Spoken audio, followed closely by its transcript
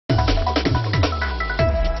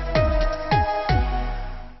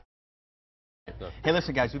Hey,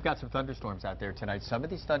 listen, guys, we've got some thunderstorms out there tonight. Some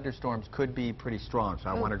of these thunderstorms could be pretty strong, so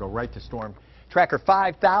I want to go right to Storm Tracker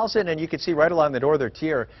 5000, and you can see right along the northern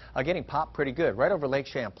tier getting popped pretty good, right over Lake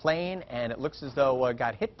Champlain, and it looks as though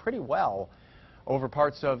got hit pretty well over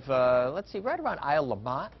parts of, let's see, right around Isle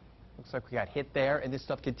Lamont. Looks like we got hit there, and this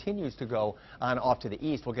stuff continues to go on off to the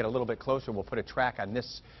east. We'll get a little bit closer. We'll put a track on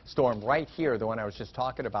this storm right here, the one I was just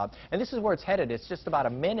talking about. And this is where it's headed. It's just about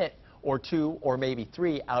a minute or two or maybe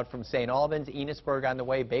three out from St. Albans, Enosburg on the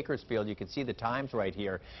way, Bakersfield. You can see the times right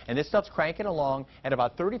here. And this stuff's cranking along at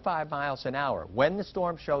about 35 miles an hour. When the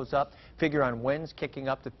storm shows up, figure on winds kicking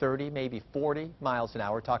up to 30, maybe 40 miles an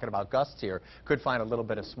hour. Talking about gusts here. Could find a little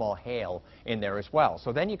bit of small hail in there as well.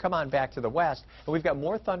 So then you come on back to the west, and we've got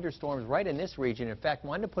more thunderstorms right in this region. In fact,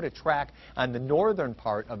 wanted to put a track on the northern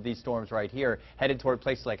part of these storms right here, headed toward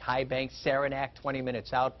places like High Bank, Saranac, 20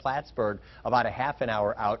 minutes out, Plattsburgh, about a half an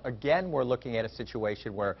hour out. Again, we're looking at a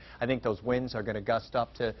situation where I think those winds are going to gust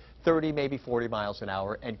up to 30, maybe 40 miles an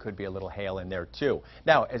hour, and could be a little hail in there too.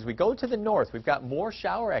 Now, as we go to the north, we've got more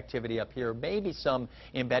shower activity up here, maybe some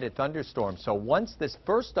embedded thunderstorms. So once this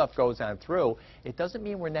first stuff goes on through, it doesn't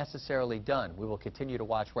mean we're necessarily done. We will continue to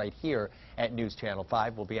watch right here at News Channel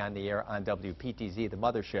 5. We'll be on the air on WPTZ, the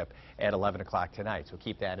mothership, at 11 o'clock tonight, so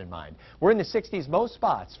keep that in mind. We're in the 60s most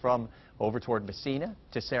spots, from over toward Messina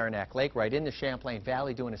to Saranac Lake, right in the Champlain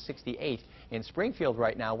Valley, doing a 68 in Springfield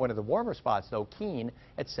right now. One of the warmer spots, though, Keene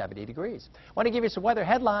at 70 degrees. Want to give you some weather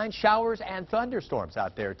headlines, showers and thunderstorms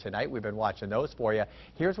out there tonight. We've been watching those for you.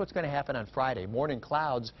 Here's what's going to happen on Friday. Morning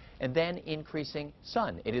clouds and then increasing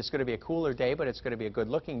sun. It is going to be a cooler day, but it's going to be a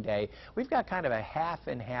good-looking day. We've got kind of a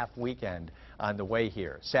half-and-half weekend on the way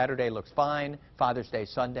here. Saturday looks fine. Father's Day,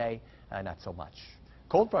 Sunday, not so much.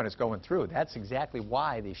 Cold front is going through. That's exactly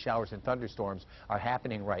why these showers and thunderstorms are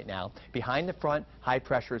happening right now. Behind the front, high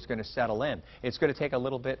pressure is going to settle in. It's going to take a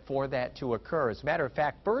little bit for that to occur. As a matter of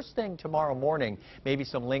fact, first thing tomorrow morning, maybe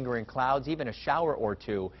some lingering clouds, even a shower or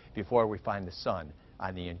two before we find the sun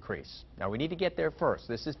on the increase. Now, we need to get there first.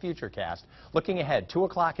 This is Futurecast. Looking ahead, 2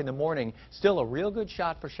 o'clock in the morning, still a real good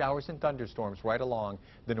shot for showers and thunderstorms right along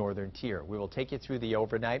the northern tier. We will take you through the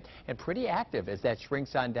overnight, and pretty active as that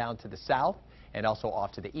shrinks on down to the south and also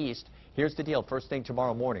off to the east. Here's the deal. First thing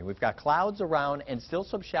tomorrow morning, we've got clouds around and still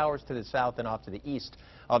some showers to the south and off to the east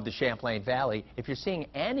of the Champlain Valley. If you're seeing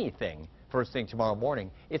anything first thing tomorrow morning,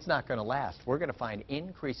 it's not going to last. We're going to find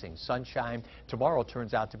increasing sunshine. Tomorrow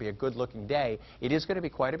turns out to be a good-looking day. It is going to be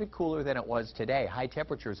quite a bit cooler than it was today. High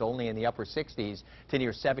temperatures only in the upper 60s to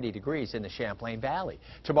near 70 degrees in the Champlain Valley.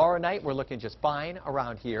 Tomorrow night, we're looking just fine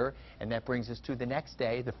around here, and that brings us to the next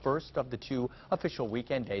day, the first of the 2 official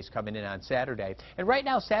weekend days coming in on Saturday. And right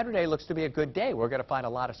now, Saturday looks to be a good day. We're going to find a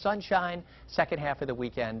lot of sunshine. Second half of the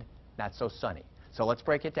weekend, not so sunny. So let's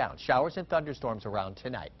break it down. Showers and thunderstorms around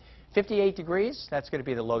tonight. 58 degrees, that's going to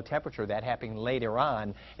be the low temperature. That happening later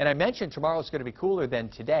on. And I mentioned tomorrow's going to be cooler than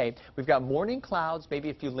today. We've got morning clouds, maybe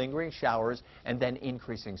a few lingering showers, and then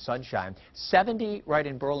increasing sunshine. 70 right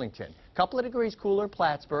in Burlington. Couple of degrees cooler,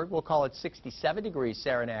 Plattsburgh. We'll call it 67 degrees,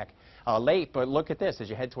 Saranac late. But look at this. As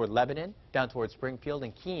you head toward Lebanon, down toward Springfield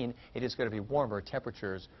and Keene, it is going to be warmer.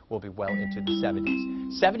 Temperatures will be well into the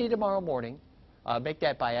 70s. 70 tomorrow morning. Make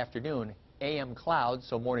that by afternoon. AM clouds,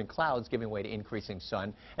 so morning clouds giving way to increasing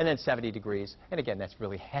sun, and then 70 degrees, and again, that's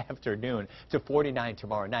really afternoon, to 49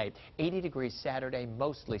 tomorrow night. 80 degrees Saturday,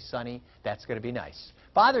 mostly sunny. That's going to be nice.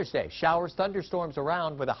 Father's Day, showers, thunderstorms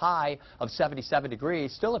around with a high of 77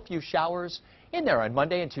 degrees. Still a few showers in there on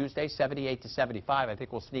Monday and Tuesday, 78 to 75. I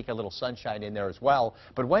think we'll sneak a little sunshine in there as well.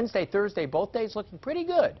 But Wednesday, Thursday, both days looking pretty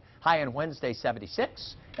good. High on Wednesday,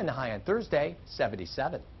 76, and the high on Thursday,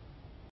 77.